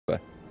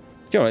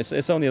Do you know,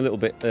 it's only a little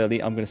bit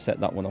early. I'm going to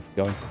set that one off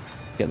going.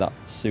 Get that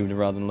sooner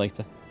rather than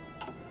later.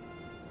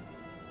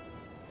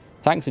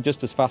 Tanks are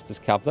just as fast as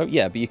cav, though.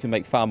 Yeah, but you can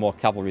make far more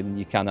cavalry than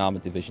you can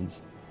armoured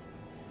divisions.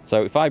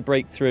 So if I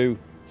break through,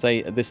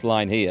 say, this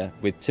line here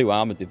with 2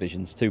 armoured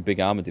divisions, 2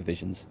 big armoured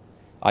divisions,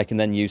 I can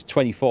then use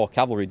 24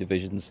 cavalry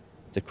divisions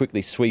to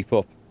quickly sweep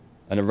up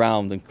and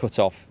around and cut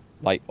off,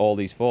 like, all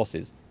these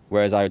forces,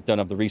 whereas I don't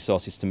have the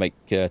resources to make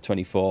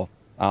 24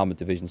 armoured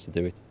divisions to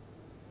do it.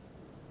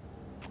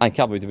 And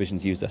cavalry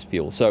divisions use less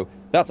fuel. So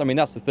that's, I mean,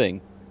 that's the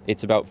thing.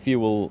 It's about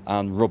fuel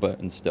and rubber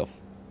and stuff,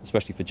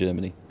 especially for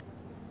Germany.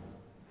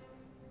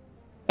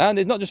 And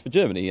it's not just for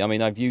Germany. I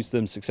mean, I've used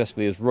them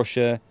successfully as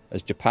Russia,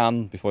 as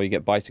Japan, before you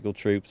get bicycle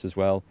troops as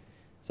well.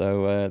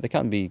 So they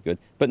can be good.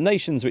 But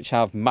nations which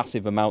have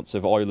massive amounts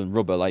of oil and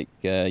rubber, like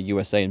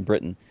USA and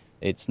Britain,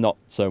 it's not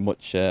so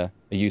much a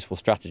useful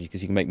strategy,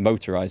 because you can make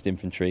motorised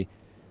infantry,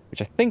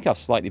 which I think have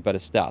slightly better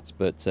stats,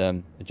 but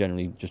are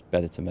generally just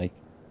better to make.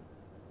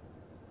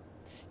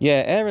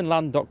 Yeah, air and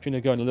land doctrine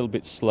are going a little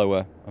bit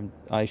slower.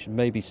 I should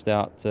maybe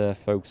start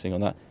focusing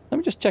on that. Let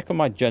me just check on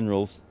my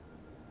generals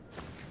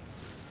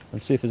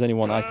and see if there's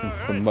anyone I can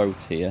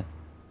promote here.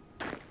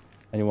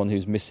 Anyone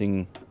who's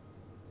missing.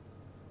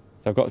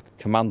 So I've got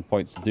command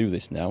points to do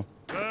this now.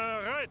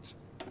 It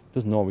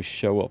doesn't always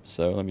show up,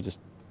 so let me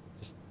just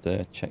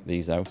check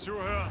these out. No,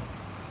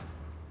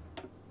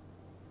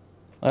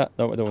 I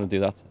don't want to do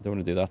that. I don't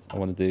want to do that. I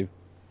want to do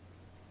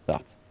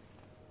that.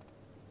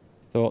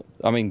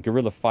 I mean,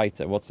 guerrilla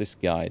fighter. What's this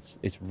guy?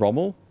 It's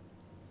Rommel.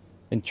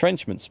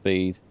 Entrenchment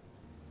speed.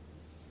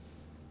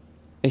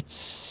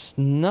 It's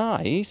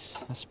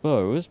nice, I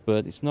suppose,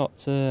 but it's not.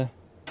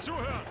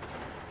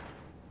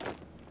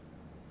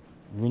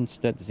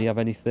 Runstead, does he have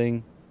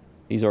anything?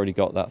 He's already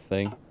got that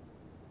thing.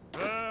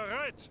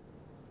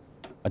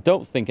 I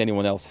don't think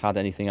anyone else had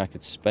anything I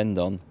could spend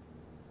on.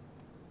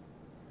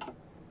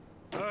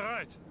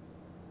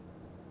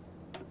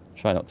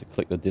 Try not to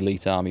click the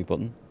delete army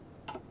button.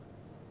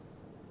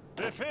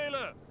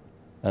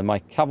 And my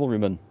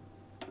cavalryman,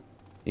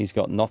 he's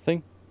got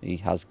nothing. He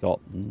has got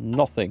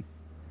nothing.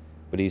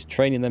 But he's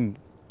training them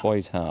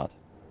boys hard.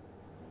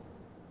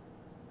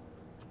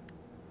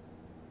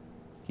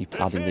 Keep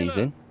adding these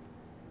in.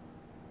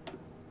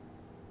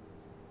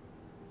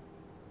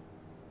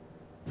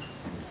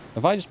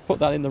 Have I just put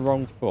that in the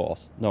wrong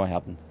force? No, I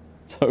haven't.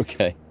 It's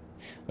okay.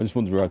 I just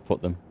wondered where I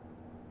put them.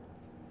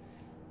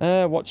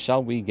 What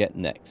shall we get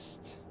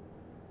next?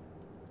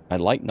 I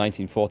like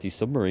 1940s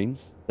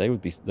submarines. They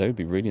would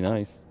be really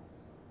nice.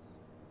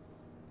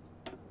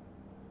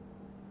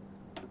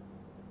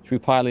 Should we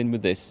pile in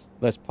with this?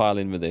 Let's pile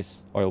in with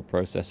this. Oil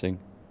processing.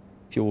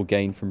 Fuel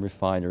gain from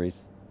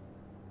refineries.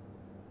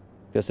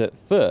 Because at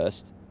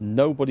first,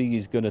 nobody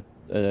is going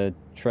to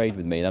trade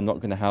with me, and I'm not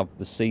going to have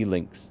the sea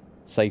links,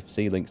 safe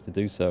sea links to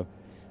do so.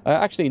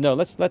 Actually, no.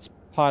 Let's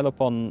pile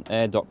up on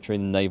air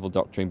doctrine, naval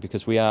doctrine,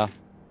 because we are.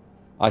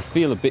 I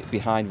feel a bit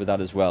behind with that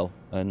as well,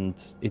 and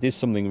it is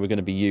something we're going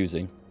to be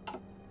using.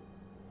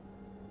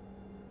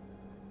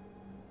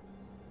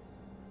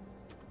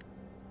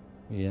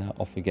 Yeah,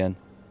 off again.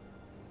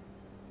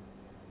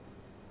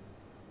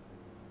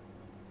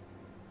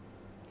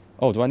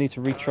 Oh, do I need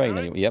to retrain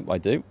anyone? Yep, I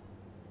do.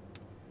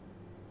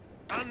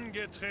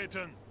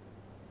 Angetreten.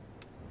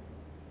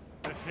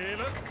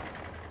 Befehle.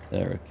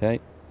 There, okay.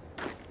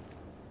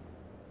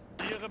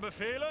 Ihre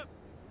Befehle.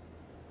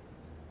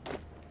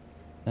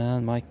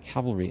 And my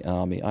cavalry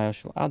army, I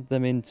shall add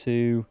them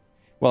into.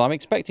 Well, I'm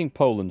expecting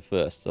Poland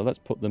first, so let's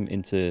put them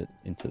into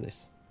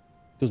this.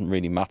 Doesn't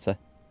really matter,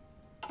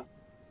 as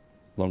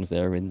long as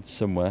they're in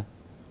somewhere.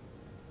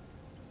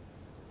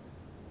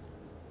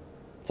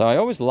 So I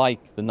always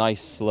like the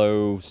nice,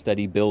 slow,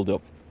 steady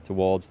build-up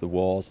towards the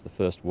wars, the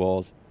first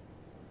wars.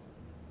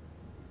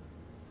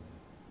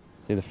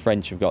 See, the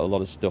French have got a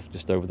lot of stuff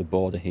just over the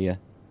border here.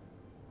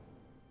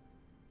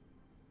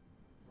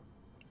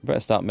 We better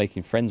start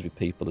making friends with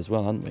people as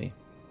well, haven't we?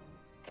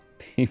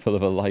 People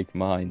of a like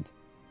mind.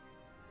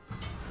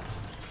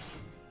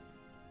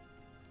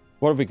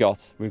 What have we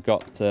got? We've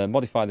got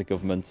modify the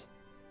government.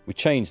 We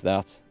changed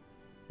that.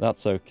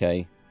 That's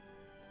okay.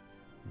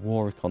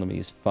 War economy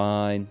is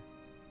fine.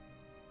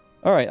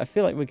 Alright, I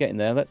feel like we're getting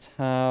there. Let's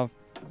have...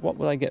 What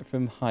will I get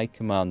from High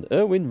Command?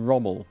 Erwin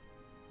Rommel.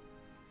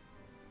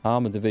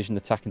 Armour Division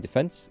Attack and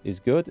Defence is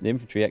good. An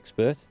infantry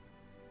expert.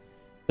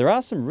 There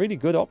are some really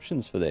good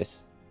options for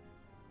this.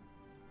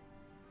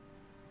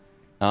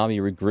 Army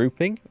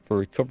regrouping for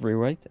recovery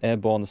rate.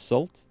 Airborne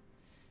assault.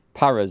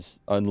 Paras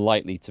are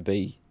unlikely to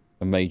be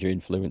a major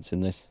influence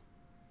in this.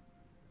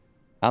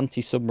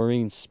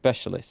 Anti-submarine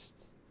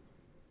specialist.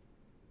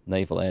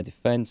 Naval air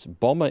defence.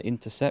 Bomber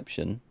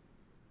interception.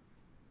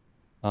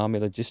 Army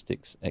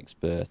logistics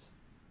expert.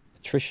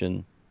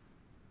 Patrician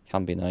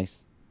can be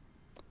nice.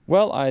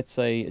 Well, I'd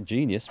say a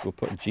genius. We'll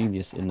put a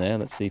genius in there.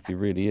 Let's see if he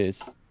really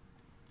is.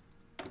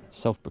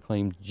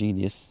 Self-proclaimed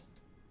genius.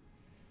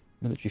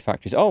 Military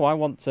factories. Oh, I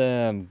want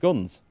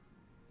guns.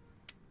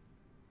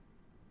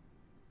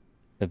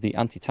 Of the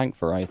anti-tank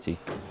variety.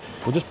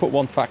 We'll just put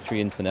one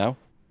factory in for now.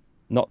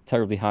 not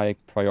terribly high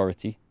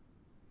priority.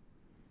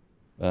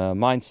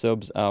 Mine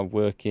subs are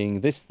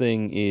working. This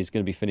thing is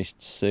going to be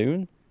finished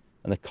soon,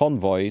 and the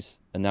convoys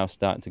are now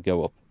starting to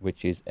go up,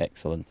 which is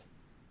excellent.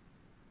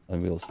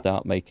 And we'll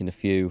start making a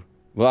few.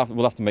 We'll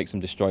have to make some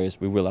destroyers.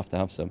 We will have to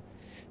have some.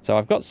 So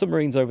I've got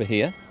submarines over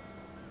here.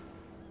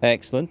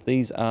 Excellent.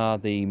 These are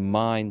the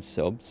mine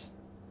subs.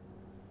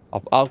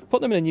 I'll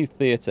put them in a new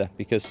theatre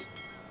because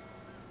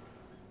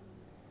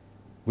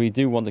we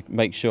do want to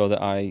make sure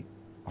that I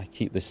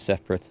keep this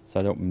separate so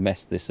I don't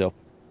mess this up.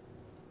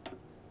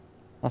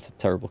 That's a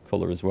terrible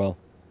colour as well.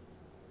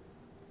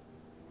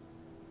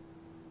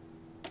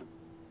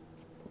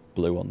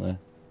 Blue on there.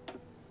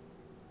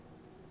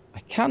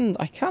 I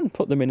can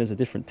put them in as a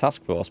different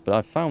task force, but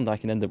I've found I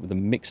can end up with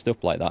them mixed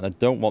up like that, and I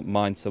don't want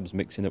mine subs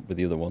mixing up with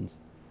the other ones.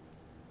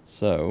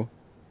 So,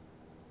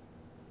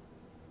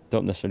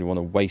 don't necessarily want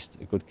to waste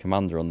a good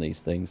commander on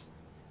these things.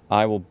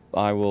 I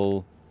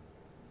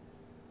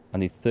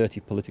need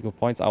 30 political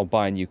points. I'll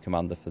buy a new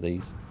commander for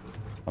these.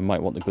 I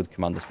might want the good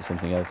commanders for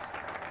something else.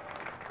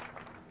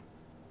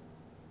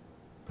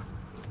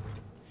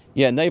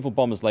 Yeah, naval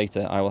bombers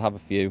later. I will have a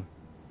few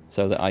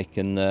so that I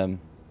can,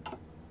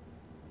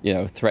 you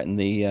know, threaten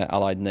the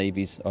Allied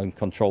navies and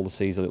control the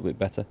seas a little bit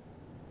better.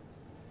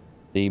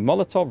 The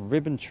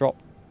Molotov-Ribbentrop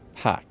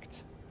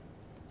Pact.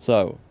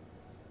 So,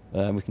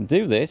 we can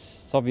do this.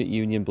 Soviet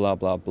Union, blah,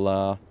 blah,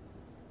 blah.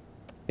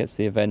 Gets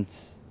the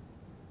event.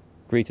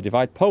 Agree to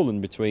divide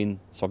Poland between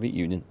Soviet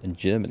Union and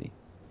Germany.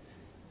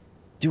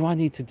 Do I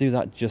need to do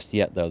that just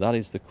yet, though? That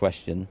is the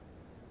question.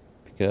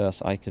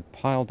 Because I could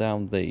pile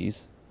down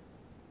these.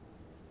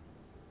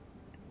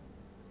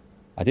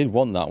 I did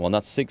want that one.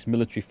 That's 6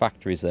 military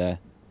factories there,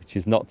 which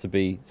is not to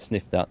be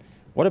sniffed at.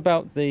 What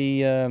about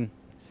the...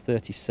 it's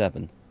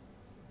 37.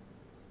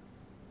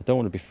 I don't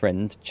want to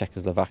befriend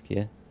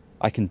Czechoslovakia.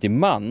 I can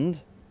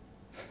demand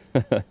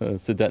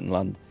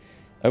Sudetenland.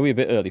 Are we a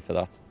bit early for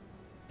that?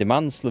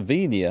 Demand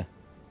Slovenia.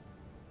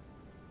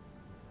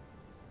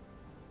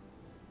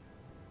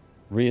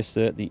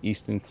 Reassert the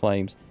eastern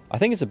claims. I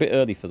think it's a bit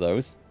early for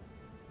those.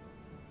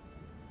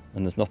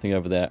 And there's nothing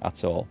over there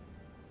at all.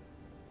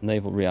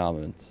 Naval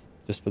rearmament.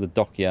 Just for the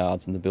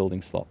dockyards and the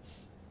building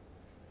slots.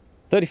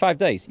 35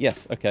 days.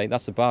 Yes, okay,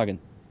 that's a bargain.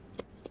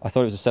 I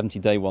thought it was a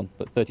 70-day one,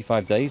 but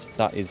 35 days,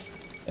 that is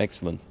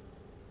excellent.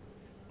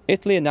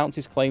 Italy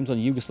announces claims on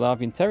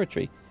Yugoslavian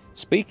territory.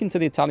 Speaking to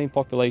the Italian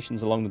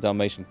populations along the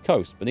Dalmatian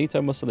coast,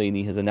 Benito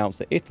Mussolini has announced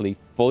that Italy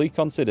fully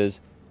considers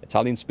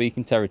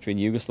Italian-speaking territory in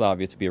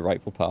Yugoslavia to be a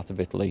rightful part of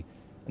Italy.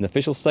 An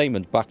official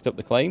statement backed up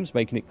the claims,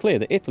 making it clear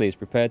that Italy is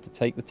prepared to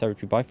take the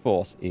territory by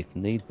force if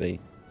need be.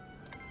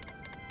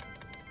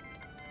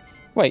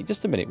 Wait,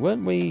 just a minute.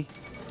 Weren't we...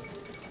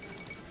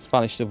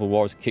 Spanish Civil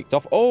War has kicked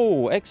off.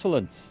 Oh,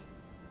 excellent.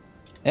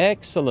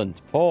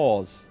 Excellent.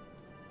 Pause.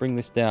 Bring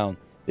this down.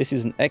 This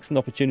is an excellent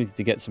opportunity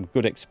to get some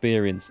good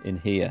experience in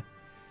here.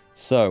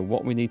 So,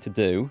 what we need to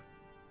do...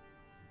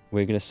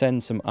 We're going to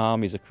send some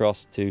armies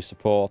across to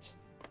support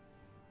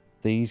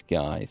these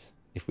guys,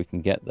 if we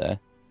can get there.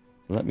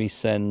 So let me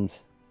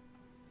send...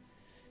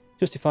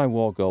 Justify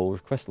war goal.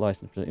 Request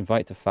license.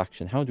 Invite to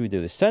faction. How do we do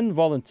this? Send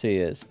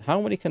volunteers.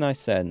 How many can I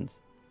send?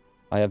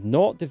 I have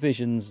 0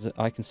 divisions.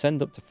 I can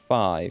send up to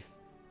 5.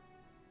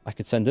 I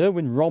could send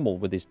Erwin Rommel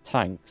with his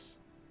tanks.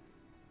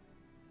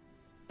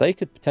 They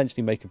could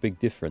potentially make a big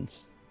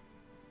difference.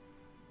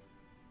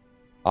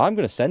 I'm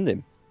going to send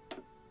him.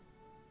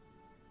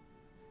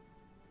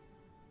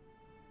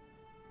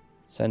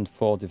 Send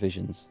 4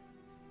 divisions.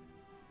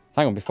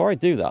 Hang on, before I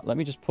do that, let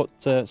me just put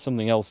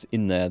something else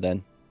in there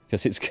then.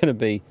 Because it's going to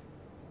be...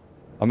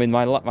 I mean,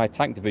 my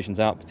tank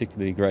divisions aren't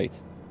particularly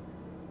great.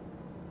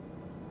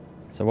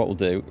 So what we'll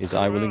do is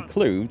I will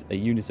include a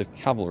unit of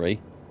cavalry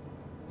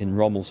in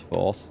Rommel's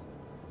force.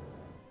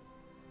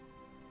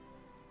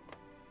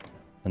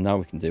 And now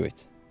we can do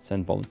it.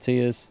 Send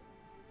volunteers.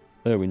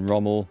 Erwin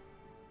Rommel.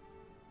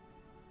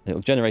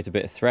 It'll generate a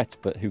bit of threat,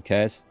 but who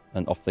cares?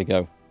 And off they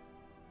go.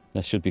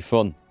 That should be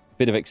fun.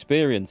 Bit of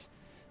experience.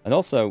 And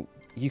also,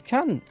 you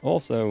can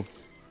also...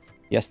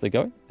 Yes, they're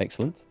going.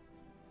 Excellent.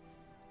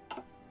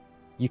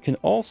 You can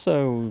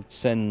also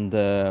send...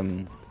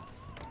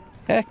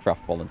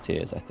 aircraft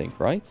volunteers, I think,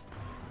 right?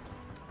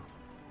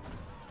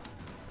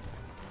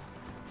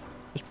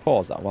 Just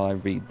pause that while I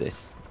read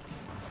this.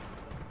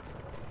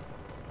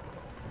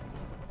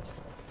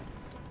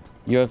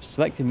 You have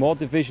selected more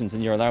divisions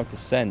than you're allowed to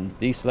send.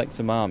 Deselect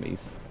some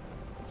armies.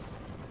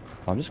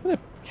 I'm just going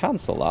to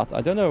cancel that.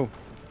 I don't know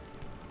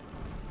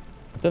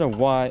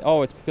why.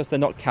 Oh, it's because they're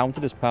not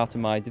counted as part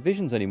of my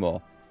divisions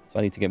anymore. So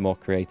I need to get more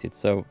created.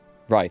 So,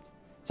 right.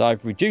 So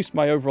I've reduced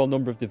my overall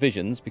number of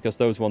divisions because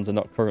those ones are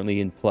not currently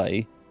in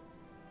play.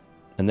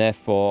 And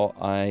therefore,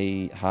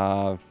 I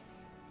have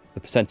the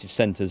percentage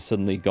centres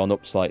suddenly gone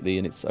up slightly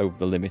and it's over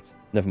the limit.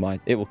 Never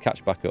mind. It will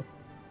catch back up.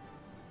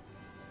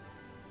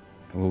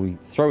 And we'll be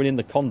throwing in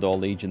the Condor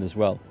Legion as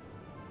well.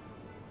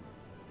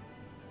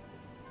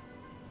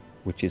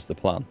 Which is the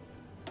plan.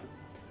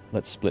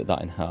 Let's split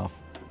that in half.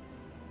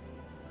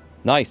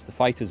 Nice. The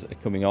fighters are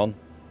coming on.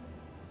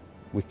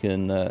 we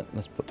can,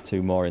 let's put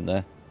 2 more in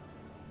there.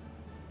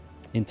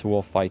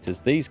 Interwar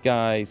fighters. These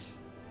guys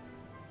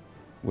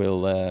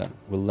will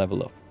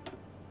level up.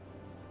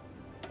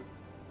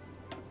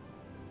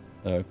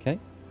 Okay.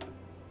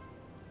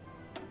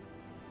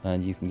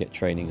 And you can get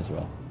training as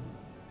well.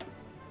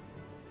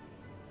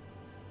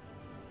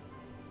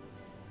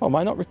 Oh, am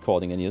I not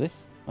recording any of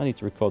this? I need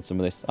to record some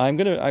of this.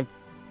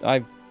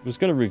 I was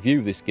gonna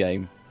review this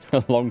game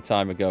a long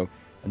time ago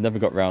and never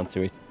got round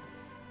to it.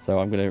 So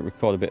I'm gonna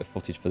record a bit of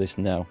footage for this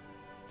now.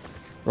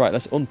 Right,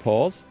 let's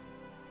unpause.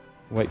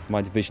 Wait for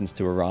my divisions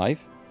to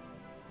arrive.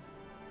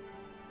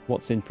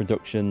 What's in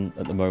production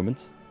at the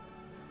moment?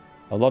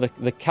 A lot of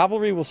the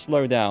cavalry will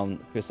slow down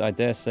because I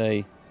dare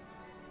say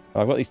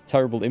I've got these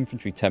terrible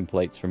infantry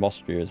templates from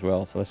Austria as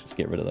well, so let's just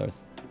get rid of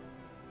those.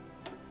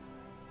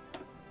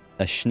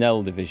 A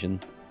Schnell division,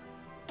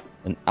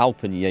 an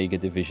Alpenjäger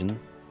division,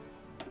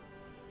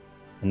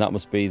 and that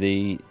must be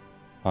the,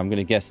 I'm going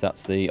to guess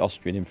that's the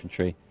Austrian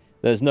infantry.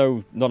 There's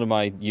none of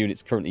my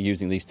units currently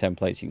using these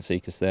templates, you can see,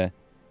 because they're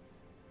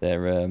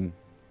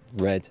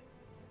red,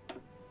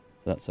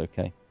 so that's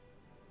okay.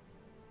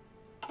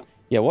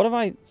 Yeah, what am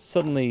I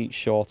suddenly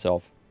short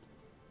of?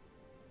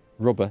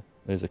 Rubber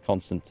is a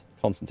constant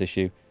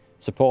issue.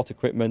 Support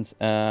equipment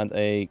and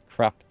a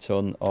crap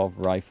ton of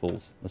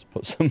rifles. Let's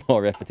put some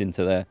more effort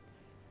into there.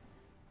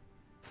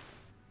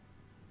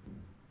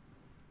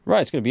 Right,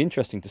 it's going to be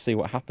interesting to see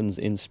what happens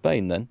in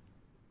Spain then.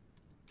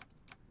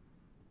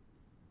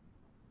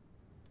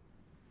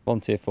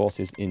 Volunteer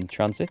forces in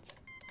transit.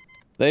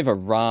 They've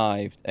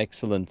arrived.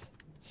 Excellent.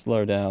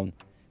 Slow down.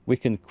 We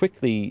can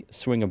quickly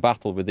swing a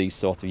battle with these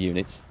sort of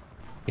units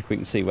if we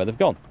can see where they've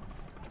gone.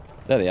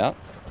 There they are.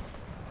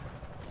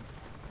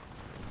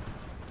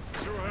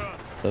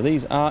 So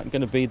these aren't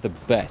going to be the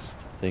best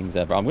things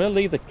ever. I'm going to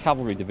leave the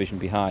cavalry division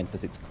behind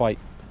because it's quite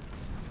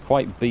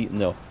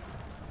beaten up.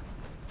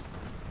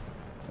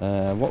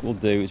 What we'll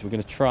do is we're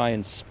going to try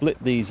and split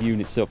these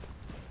units up.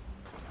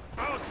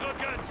 So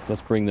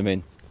let's bring them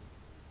in.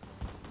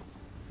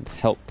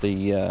 Help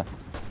the...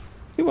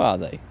 who are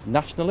they?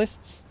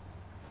 Nationalists?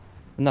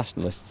 The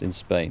nationalists in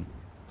Spain.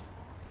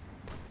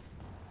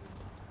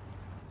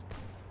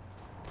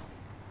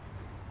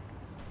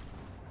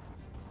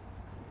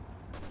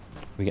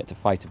 We get to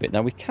fight a bit.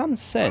 Now we can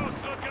send...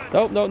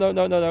 Oh,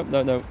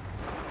 no.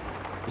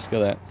 Just go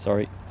there.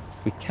 Sorry.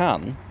 We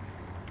can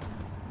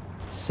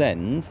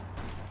send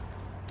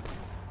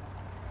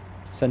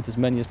as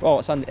many as... Oh,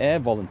 it's an air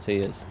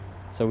volunteers.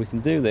 So we can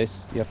do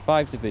this. You have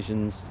 5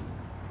 divisions.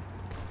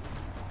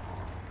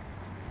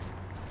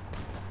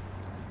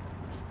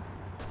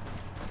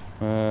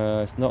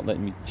 It's not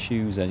letting me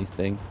choose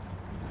anything.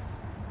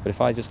 But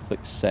if I just click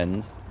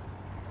send,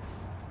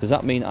 does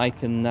that mean I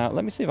can now...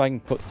 Let me see if I can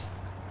put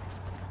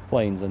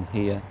planes on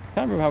here. I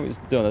can't remember how it was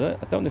done.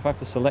 I don't know if I have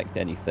to select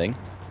anything.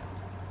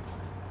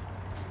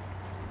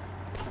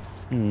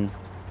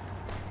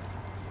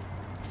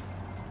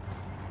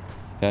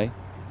 Okay.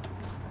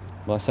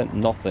 Well, I sent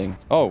nothing.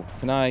 Oh,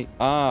 can I...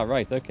 Ah,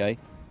 right, okay.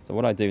 So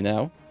what I do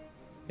now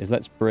is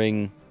let's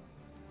bring...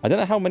 I don't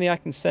know how many I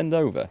can send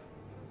over.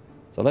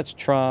 So let's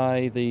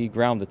try the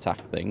ground attack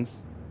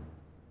things.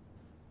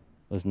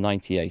 There's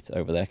 98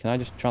 over there. Can I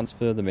just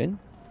transfer them in?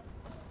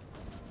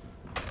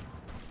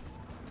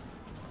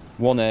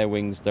 1 air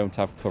wings don't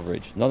have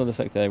coverage. None of the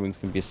selected air wings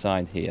can be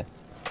assigned here.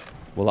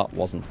 Well, that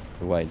wasn't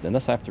the way.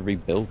 Unless I have to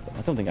rebuild them.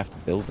 I don't think I have to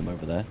build them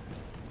over there.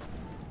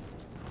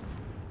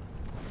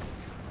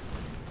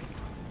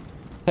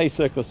 Hey,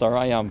 Circlosar,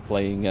 I am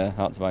playing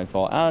Hearts of Iron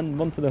 4. And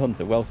Munter the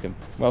Hunter, welcome.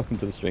 Welcome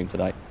to the stream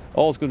tonight.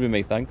 All's good with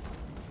me, thanks.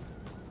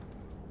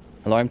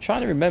 Although I'm trying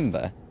to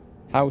remember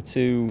how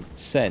to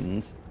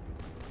send...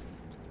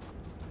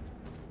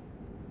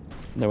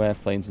 No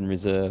airplanes in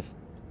reserve.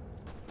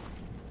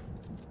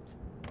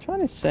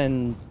 I'm trying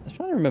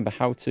to remember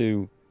how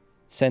to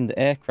send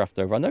aircraft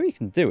over. I know you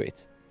can do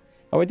it.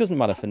 Oh, it doesn't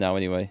matter for now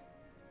anyway.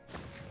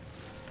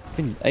 It's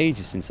been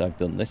ages since I've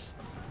done this.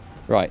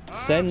 Right,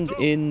 send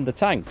in the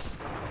tanks.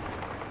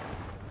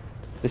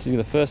 This is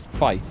the first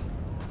fight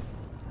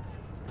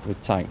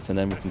with tanks, and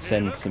then we can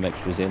send some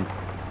extras in.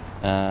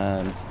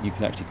 And you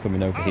can actually come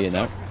in over here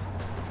now.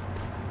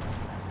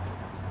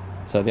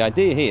 So the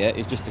idea here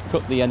is just to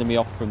cut the enemy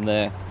off from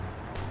their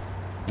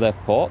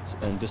ports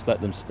and just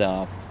let them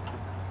starve.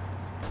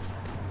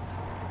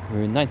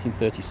 We're in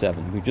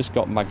 1937. We've just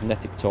got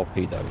magnetic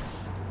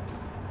torpedoes.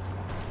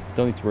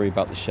 Don't need to worry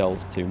about the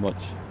shells too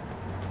much.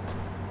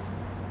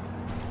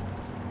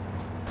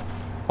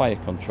 Fire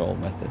control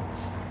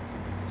methods.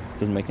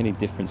 Doesn't make any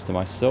difference to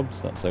my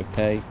subs, that's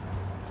okay.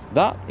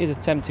 That is a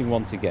tempting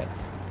one to get,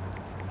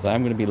 because I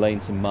am going to be laying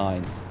some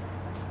mines.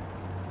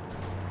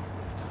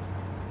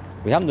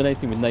 We haven't done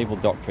anything with naval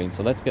doctrine,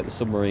 so let's get the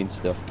submarine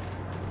stuff.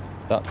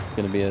 That's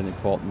going to be an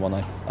important one,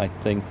 I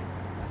think.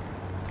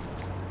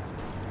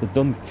 The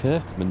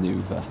Dunkirk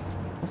maneuver.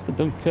 What's the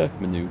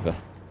Dunkirk maneuver?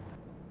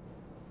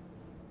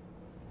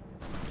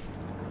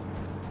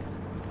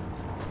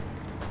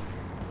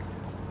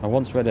 I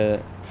once read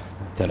a...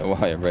 I don't know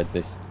why I read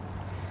this.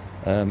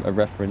 A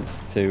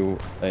reference to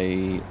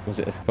was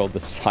it called the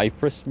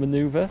Cyprus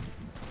maneuver,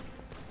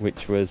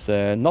 which was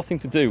nothing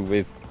to do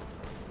with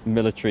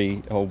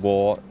military or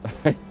war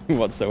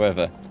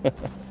whatsoever.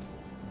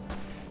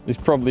 This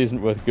probably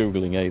isn't worth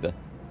Googling either.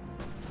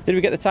 Did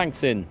we get the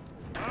tanks in?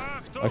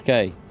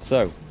 Okay,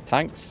 so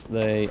tanks,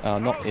 they are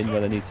not in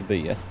where they need to be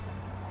yet.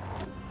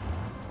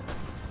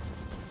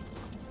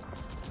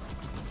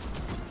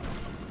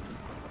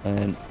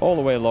 And all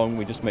the way along,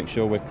 we just make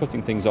sure we're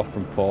cutting things off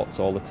from ports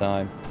all the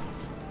time.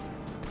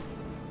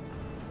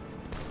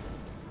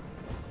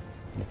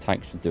 The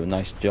tanks should do a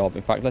nice job.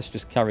 In fact, let's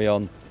just carry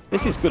on.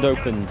 This is good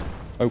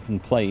open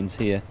plains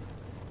here.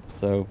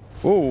 So,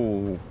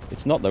 oh,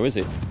 it's not though, is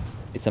it?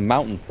 It's a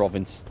mountain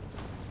province.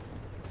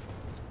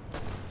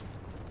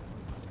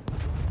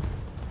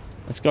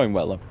 It's going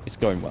well though. It's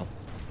going well.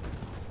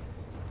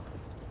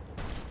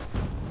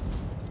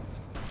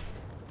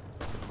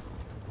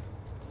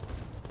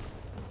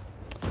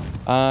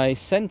 I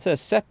sent a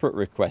separate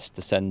request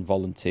to send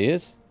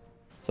volunteers.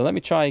 So let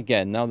me try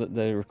again. Now that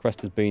the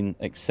request has been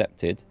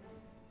accepted,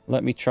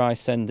 let me try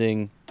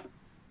sending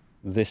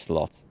this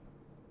lot.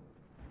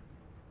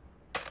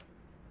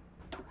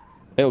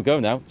 It'll go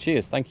now.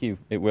 Cheers. Thank you.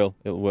 It will.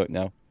 It'll work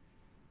now.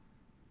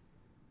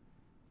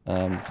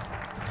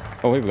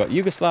 Oh, here we go.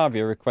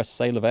 Yugoslavia requests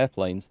sale of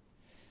airplanes.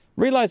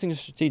 Realizing a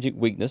strategic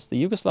weakness,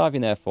 the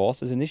Yugoslavian Air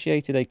Force has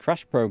initiated a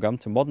crash program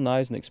to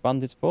modernize and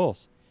expand its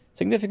force.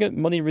 Significant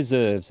money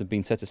reserves have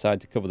been set aside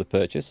to cover the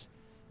purchase.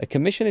 A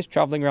commission is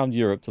travelling around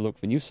Europe to look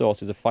for new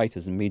sources of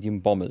fighters and medium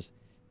bombers.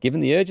 Given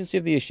the urgency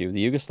of the issue,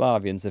 the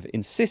Yugoslavians have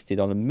insisted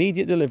on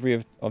immediate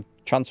delivery of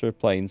transfer of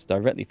planes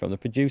directly from the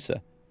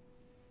producer.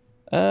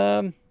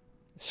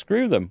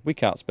 Screw them. We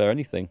can't spare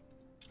anything.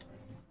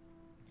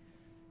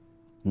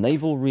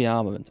 Naval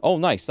rearmament. Oh,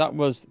 nice. That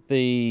was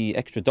the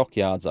extra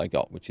dockyards I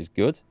got, which is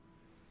good.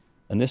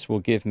 And this will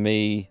give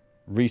me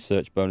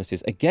research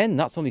bonuses. Again,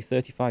 that's only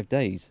 35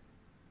 days.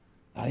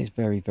 That is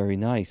very, very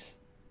nice.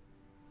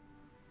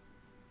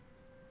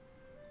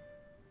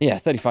 Yeah,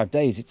 35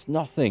 days. It's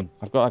nothing.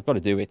 I've got to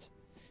do it.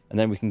 And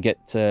then we can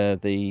get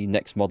the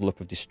next model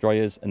up of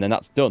destroyers. And then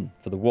that's done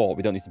for the war.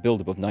 We don't need to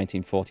build above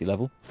 1940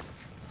 level.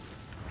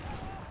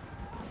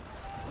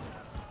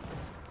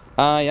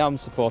 I am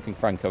supporting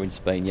Franco in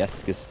Spain, yes,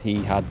 because he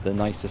had the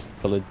nicest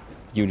coloured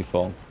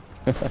uniform.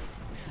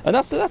 And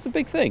that's a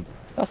big thing.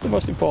 That's the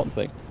most important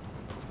thing.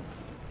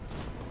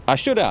 I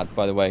should add,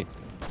 by the way,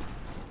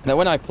 now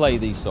when I play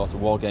these sort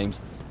of war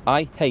games,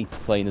 I hate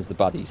playing as the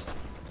baddies.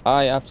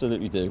 I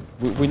absolutely do.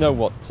 We know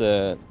what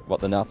the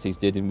Nazis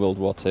did in World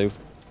War II.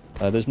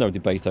 There's no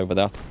debate over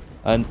that.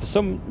 And for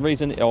some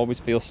reason, it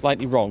always feels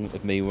slightly wrong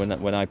of me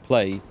when I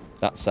play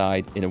that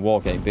side in a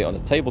war game, be it on a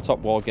tabletop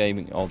war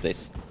game or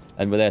this.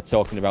 And we're there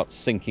talking about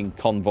sinking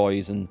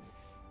convoys and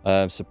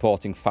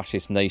supporting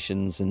fascist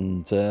nations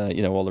and,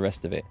 you know, all the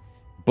rest of it.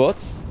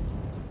 But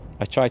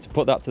I try to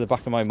put that to the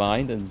back of my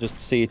mind and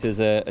just see it as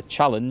a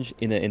challenge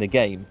in a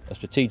game, a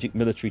strategic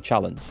military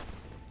challenge.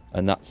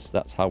 And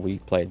that's how we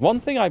play it. One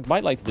thing I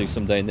might like to do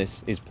someday in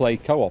this is play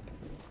co-op.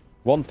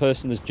 One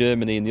person as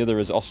Germany and the other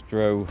as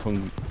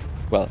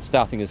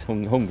starting as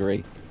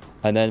Hungary.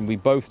 And then we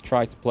both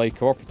try to play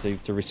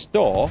cooperative to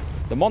restore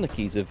the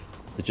monarchies of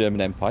the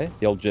German Empire,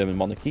 the old German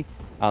monarchy,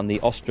 and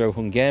the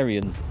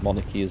Austro-Hungarian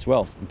monarchy as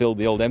well, and build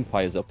the old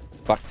empires up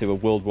back to a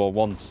World War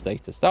I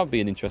status. That would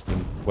be an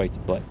interesting way to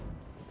play.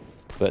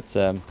 But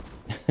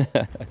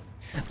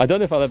I don't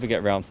know if I'll ever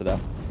get around to that.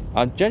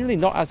 I'm generally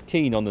not as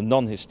keen on the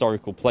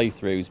non-historical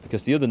playthroughs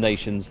because the other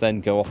nations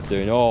then go off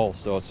doing all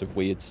sorts of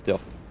weird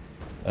stuff,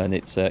 and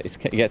it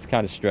gets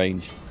kind of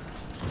strange.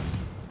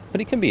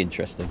 But it can be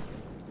interesting.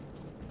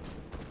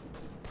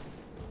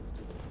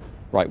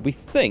 Right, we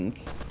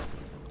think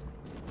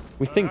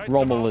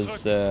Rommel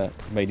has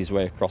made his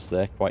way across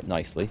there quite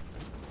nicely.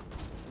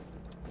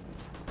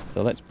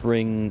 So let's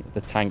bring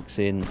the tanks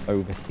in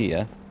over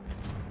here.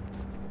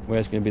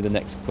 Where's going to be the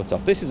next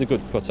cut-off? This is a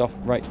good cut-off,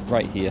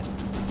 right here.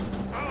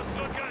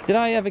 Did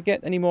I ever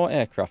get any more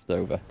aircraft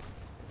over?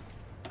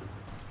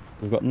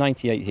 We've got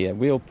 98 here.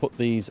 We'll put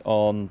these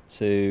on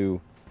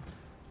to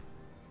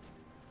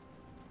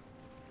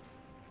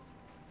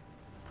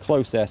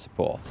close air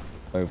support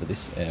over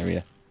this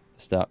area.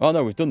 Start. Oh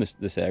no, we've done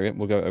this area.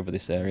 We'll go over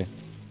this area.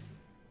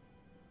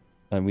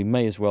 And we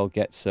may as well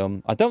get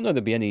some... I don't know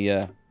there'll be any...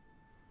 Will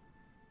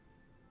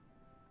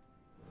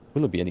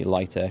there be any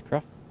light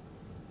aircraft?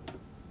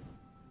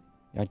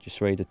 I just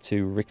raided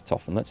 2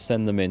 Richthofen. Let's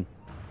send them in.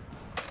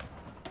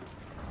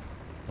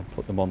 And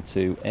put them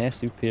onto air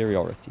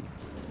superiority.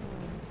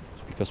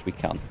 Just because we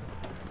can.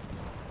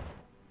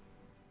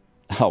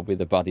 I'll be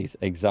the baddies,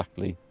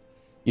 exactly.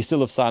 You still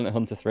have Silent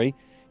Hunter 3?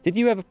 Did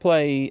you ever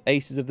play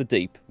Aces of the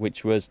Deep,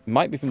 which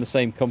might be from the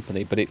same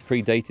company, but it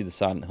predated the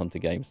Silent Hunter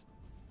games?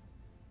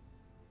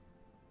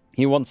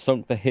 You once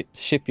sunk the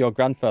ship your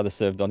grandfather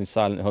served on in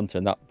Silent Hunter,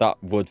 and that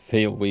would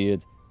feel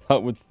weird.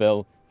 That would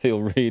feel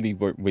really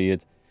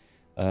weird.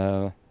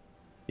 Yeah,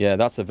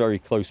 that's a very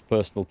close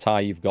personal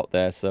tie you've got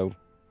there, so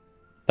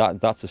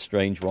that's a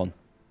strange one.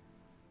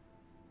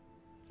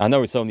 I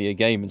know it's only a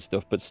game and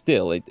stuff, but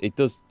still, it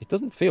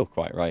doesn't feel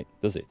quite right,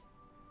 does it?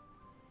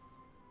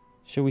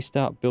 Shall we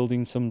start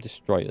building some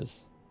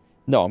destroyers?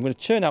 No, I'm going to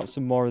churn out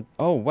some more.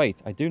 Oh,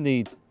 wait, I do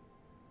need...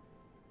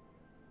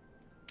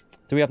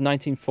 Do we have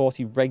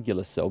 1940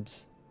 regular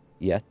subs?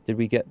 Yeah, did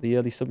we get the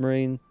early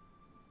submarine?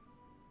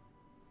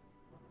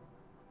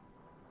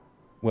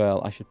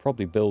 Well, I should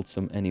probably build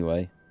some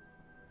anyway.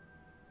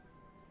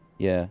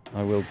 Yeah,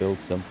 I will build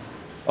some.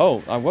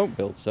 Oh, I won't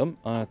build some.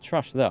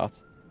 Trash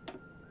that.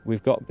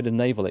 We've got a bit of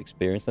naval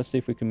experience. Let's see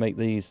if we can make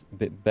these a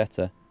bit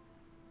better.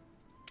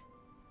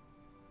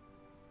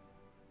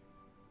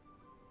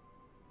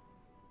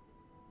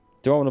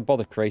 Do I want to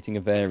bother creating a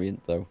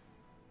variant, though?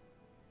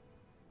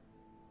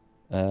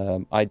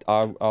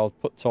 I'll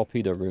put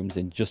torpedo rooms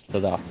in just for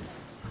that.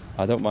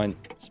 I don't mind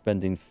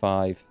spending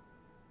 5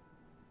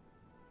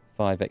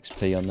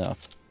 XP on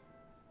that.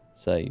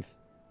 Save.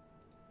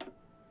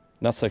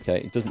 That's okay.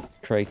 It doesn't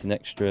create an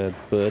extra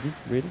burden,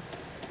 really.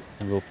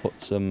 And we'll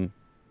put some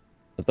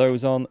of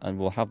those on, and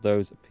we'll have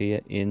those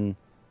appear in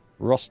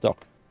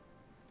Rostock.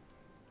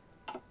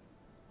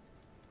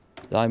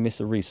 Did I miss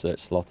a research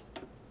slot?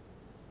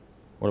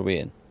 What are we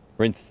in?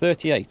 We're in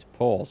 38.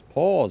 Pause.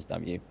 Pause,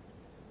 damn you.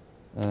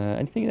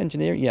 Anything in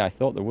engineering? Yeah, I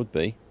thought there would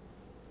be.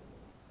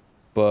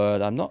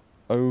 But I'm not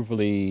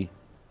overly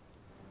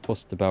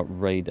fussed about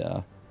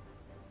radar.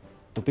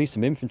 There'll be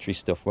some infantry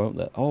stuff, won't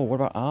there? Oh, what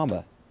about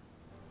armour?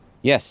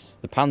 Yes,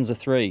 the Panzer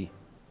III.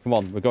 Come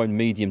on, we're going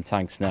medium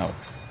tanks now.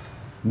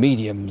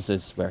 Mediums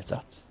is where it's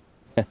at.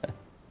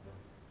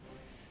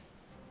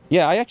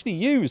 Yeah, I actually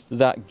used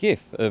that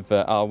GIF of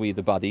Are We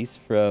the Baddies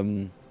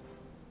from...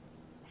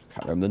 I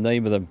can't remember the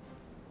name of them.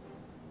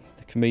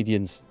 The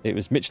comedians. It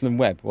was Mitchell and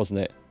Webb, wasn't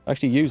it? I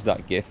actually used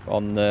that GIF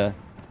on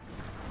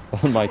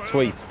my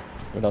tweet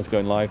when I was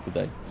going live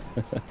today.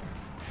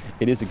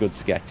 It is a good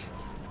sketch.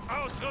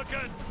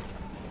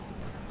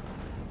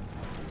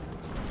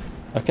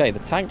 Okay, the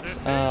tanks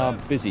are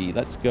busy.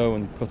 Let's go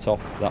and cut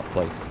off that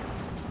place.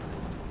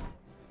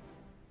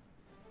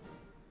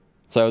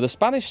 So the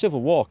Spanish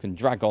Civil War can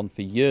drag on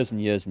for years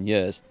and years and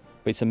years,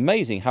 but it's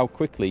amazing how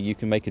quickly you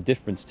can make a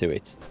difference to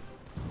it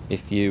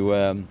if you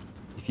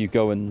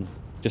go and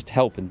just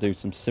help and do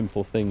some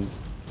simple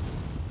things.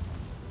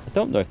 I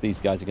don't know if these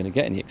guys are going to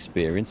get any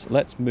experience.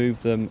 Let's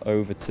move them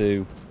over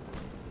to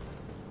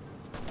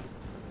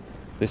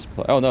this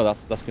place. Oh no,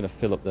 that's going to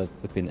fill up the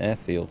flipping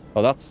airfield.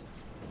 Oh, it's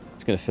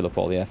going to fill up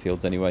all the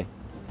airfields anyway.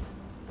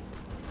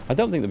 I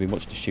don't think there'll be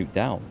much to shoot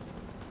down.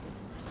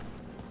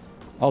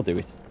 I'll do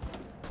it.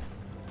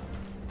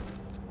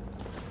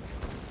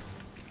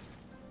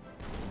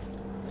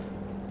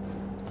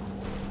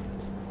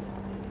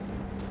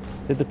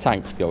 Did the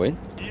tanks go in?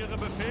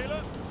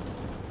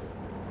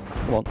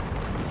 Come on.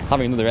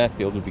 Having another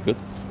airfield would be good.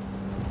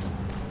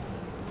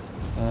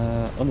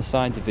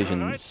 Unassigned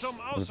divisions.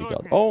 What have we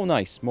got? Oh,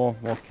 nice. More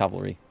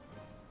cavalry.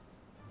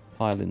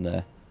 Pile in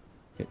there.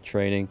 Get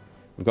training.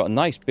 We've got a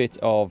nice bit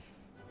of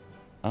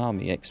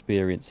army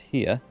experience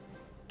here.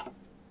 So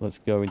let's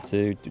go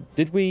into...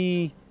 Did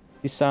we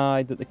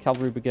decide that the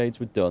cavalry brigades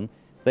were done?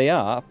 They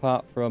are,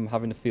 apart from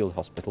having a field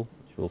hospital,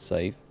 which we'll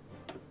save.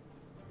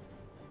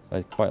 So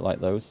I quite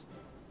like those.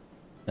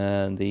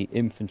 And the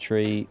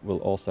infantry will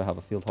also have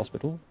a field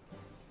hospital,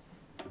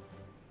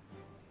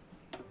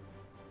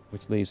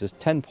 which leaves us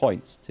 10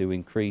 points to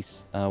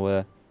increase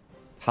our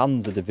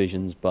Panzer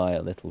divisions by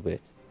a little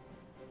bit.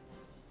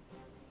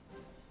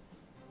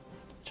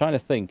 Trying to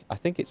think. I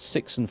think it's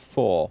 6 and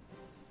 4.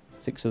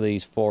 6 of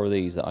these, 4 of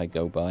these that I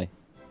go by.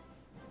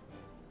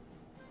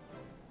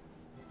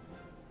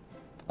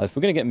 If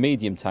we're going to get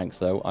medium tanks,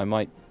 though, I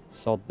might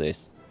sod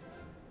this.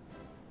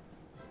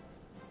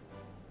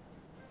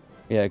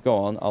 Yeah, go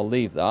on. I'll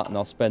leave that, and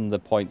I'll spend the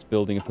points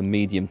building up a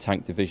medium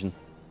tank division.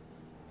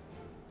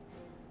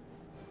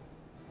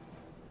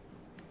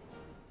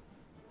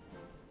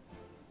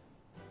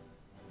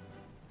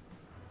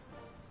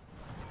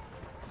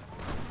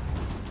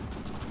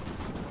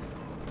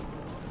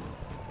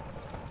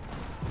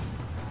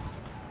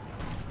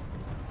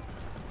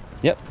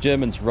 Yep,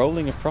 Germans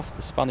rolling across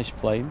the Spanish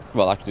plains.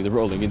 Well, actually, they're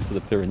rolling into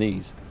the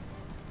Pyrenees,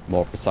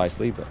 more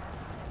precisely, but...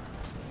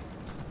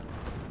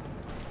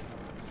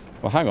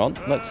 Well, hang on.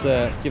 Let's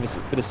give us a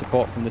bit of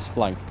support from this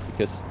flank,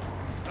 because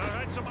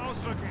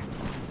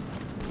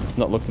it's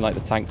not looking like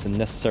the tanks are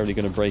necessarily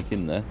going to break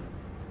in there.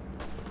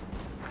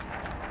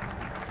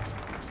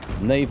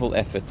 Naval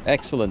effort.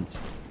 Excellent.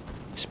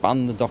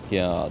 Expand the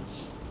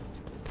dockyards.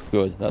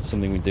 Good. That's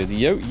something we do. The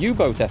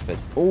U-boat effort.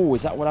 Oh,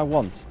 is that what I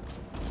want?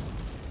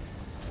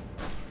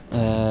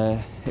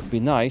 It'd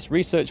be nice.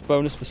 Research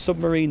bonus for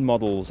submarine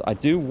models. I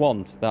do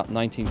want that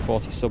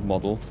 1940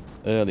 submodel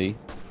early.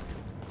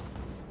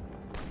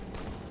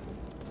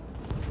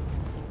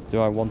 Do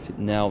I want it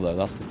now, though?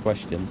 That's the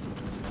question.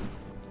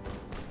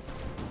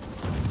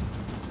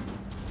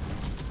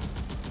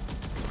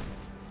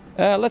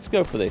 Let's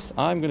go for this.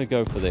 I'm going to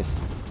go for this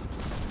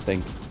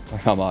thing.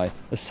 Where am I?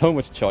 There's so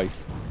much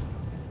choice.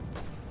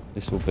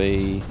 This will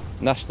be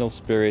national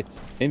spirit.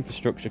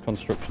 Infrastructure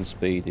construction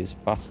speed is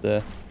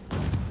faster.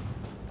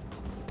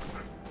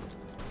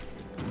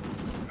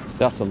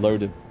 That's a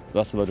load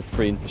of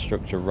free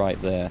infrastructure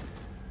right there.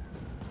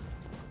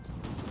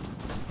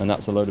 And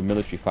that's a load of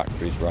military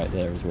factories right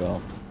there as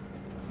well.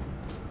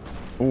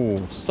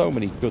 Oh, so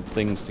many good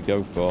things to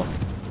go for.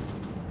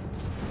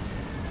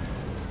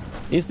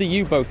 Is the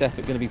U-boat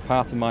effort going to be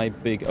part of my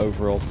big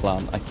overall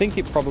plan? I think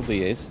it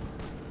probably is.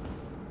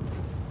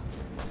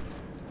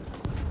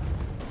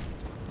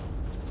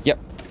 Yep,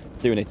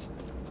 doing it.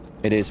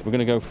 It is. We're going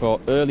to go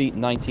for early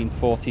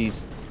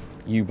 1940s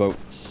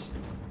U-boats.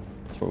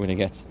 That's what we're going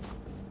to get.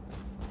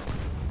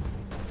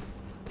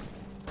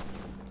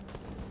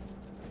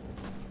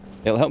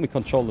 It'll help me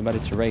control the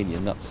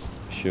Mediterranean, that's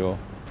for sure.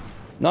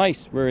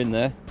 Nice, we're in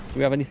there. Do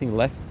we have anything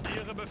left?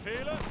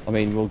 I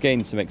mean, we'll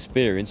gain some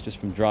experience just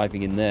from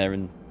driving in there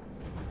and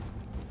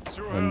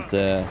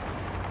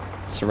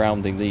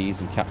surrounding these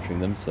and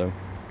capturing them, so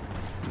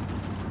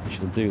we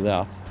shall do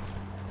that.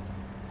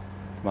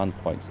 Command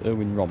points.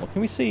 Erwin Rommel.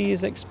 Can we see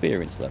his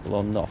experience level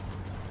or not?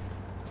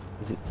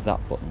 Is it that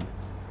button?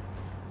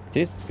 It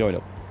is. It's going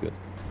up. Good.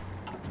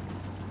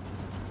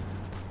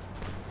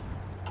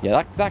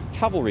 Yeah, that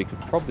cavalry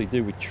could probably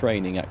do with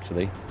training,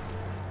 actually.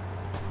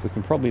 We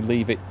can probably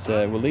leave it...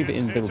 we'll leave it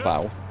in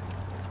Bilbao.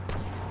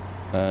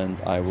 And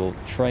I will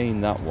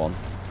train that one.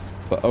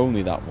 But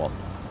only that one.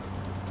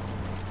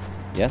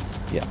 Yes?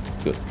 Yeah,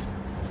 good.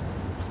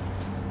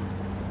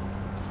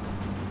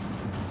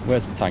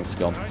 Where's the tanks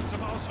gone?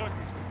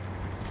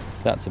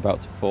 That's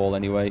about to fall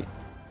anyway.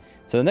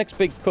 So the next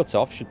big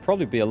cut-off should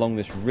probably be along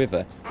this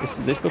river.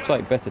 This looks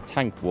like better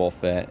tank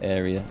warfare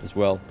area as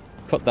well.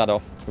 Cut that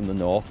off from the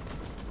north.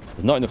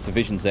 There's not enough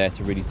divisions there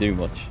to really do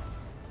much.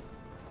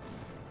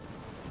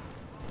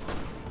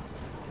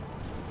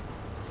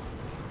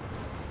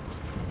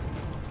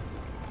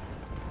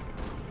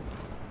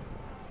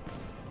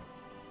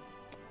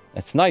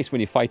 It's nice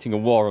when you're fighting a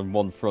war on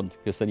one front,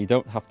 because then you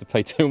don't have to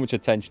pay too much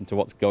attention to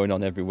what's going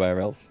on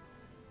everywhere else.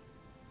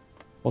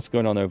 What's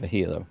going on over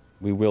here, though?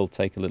 We will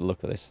take a little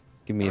look at this.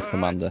 Give me a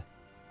commander.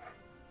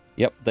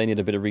 Yep, they need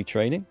a bit of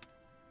retraining.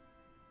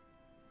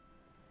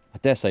 I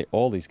dare say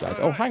all these guys...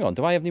 Oh, hang on.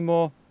 Do I have any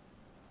more...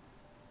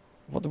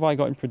 What have I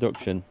got in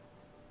production?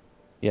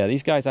 Yeah,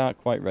 these guys aren't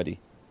quite ready.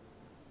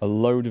 A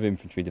load of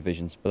infantry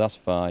divisions, but that's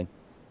fine.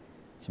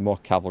 Some more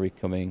cavalry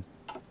coming.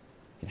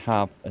 We can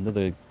have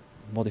another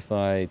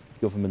modified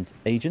government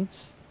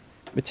agent.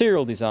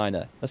 Material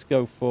designer. Let's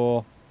go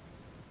for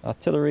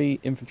artillery,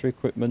 infantry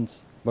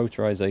equipment,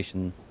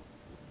 motorization.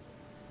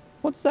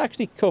 What does that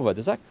actually cover?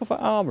 Does that cover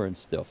armor and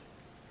stuff?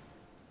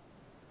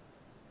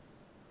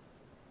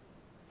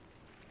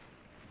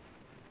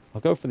 I'll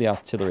go for the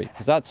artillery,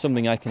 because that's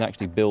something I can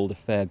actually build a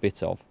fair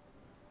bit of.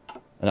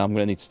 And I'm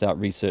going to need to start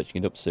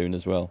researching it up soon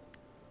as well.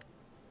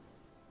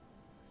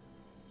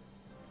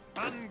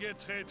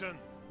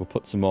 We'll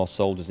put some more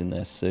soldiers in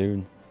there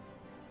soon.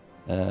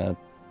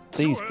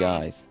 These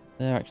guys,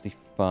 they're actually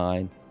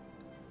fine.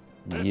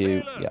 And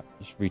you, yeah,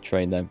 just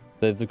retrain them.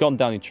 They've gone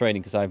down in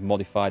training because I've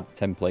modified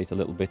the template a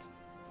little bit,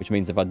 which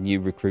means they've had new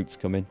recruits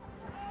come in.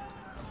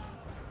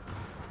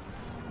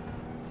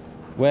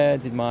 Where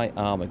did my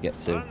armour get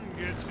to?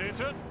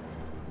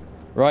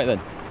 Right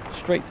then,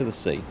 straight to the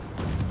sea.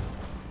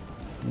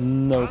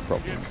 No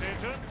problems.